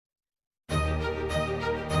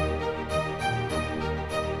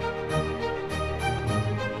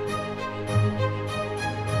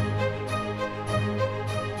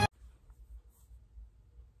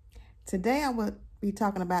Today I will be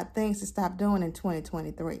talking about things to stop doing in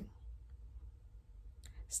 2023.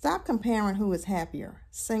 Stop comparing who is happier,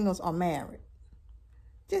 singles or married.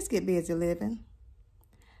 Just get busy living.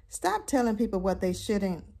 Stop telling people what they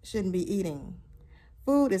shouldn't be eating.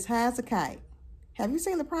 Food is high as a kite. Have you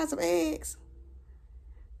seen the price of eggs?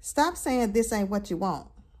 Stop saying this ain't what you want.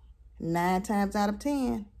 9 times out of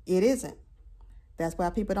 10, it isn't. That's why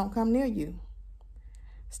people don't come near you.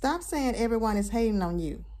 Stop saying everyone is hating on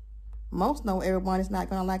you. Most know everyone is not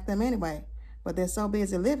going to like them anyway, but they're so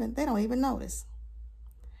busy living, they don't even notice.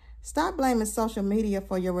 Stop blaming social media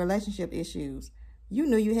for your relationship issues. You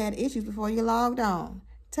knew you had issues before you logged on.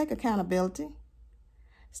 Take accountability.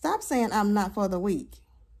 Stop saying I'm not for the weak.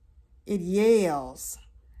 It yells,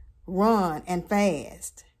 run, and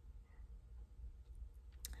fast.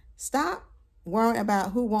 Stop worrying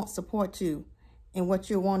about who won't support you and what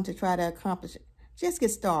you're wanting to try to accomplish. Just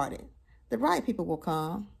get started. The right people will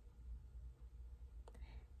come.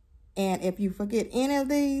 And if you forget any of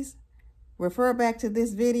these, refer back to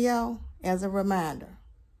this video as a reminder.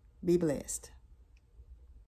 Be blessed.